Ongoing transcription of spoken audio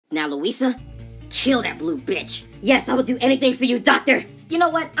Now, Louisa, kill that blue bitch. Yes, I will do anything for you, doctor. You know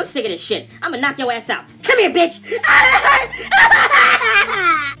what? I'm sick of this shit. I'ma knock your ass out. Come here, bitch.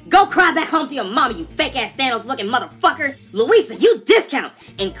 Go cry back home to your mama, you fake-ass Thanos-looking motherfucker. Louisa, you discount.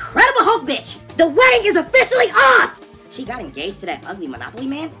 Incredible Hulk bitch. The wedding is officially off. She got engaged to that ugly Monopoly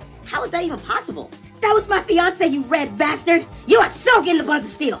man? How is that even possible? That was my fiance, you red bastard. You are so getting the Buns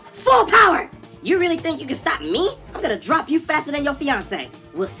of Steel. Full power. You really think you can stop me? I'm gonna drop you faster than your fiance.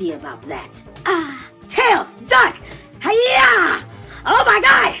 We'll see about that. Tails, duck. Hiya! Oh my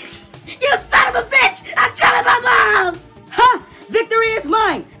god! You son of a bitch! I'm telling my mom! Huh? Victory is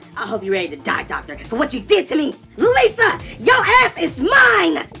mine! I hope you're ready to die, doctor, for what you did to me. Louisa, your ass is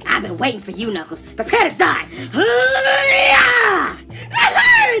mine! I've been waiting for you, Knuckles. Prepare to die. That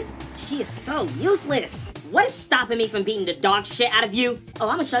hurts! She is so useless. What is stopping me from beating the dog shit out of you? Oh,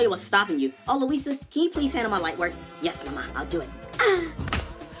 I'm gonna show you what's stopping you. Oh, Louisa, can you please handle my light work? Yes, Mama, I'll do it.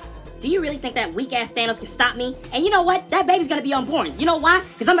 Do you really think that weak-ass Thanos can stop me? And you know what? That baby's gonna be unborn. You know why?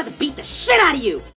 Because I'm about to beat the shit out of you.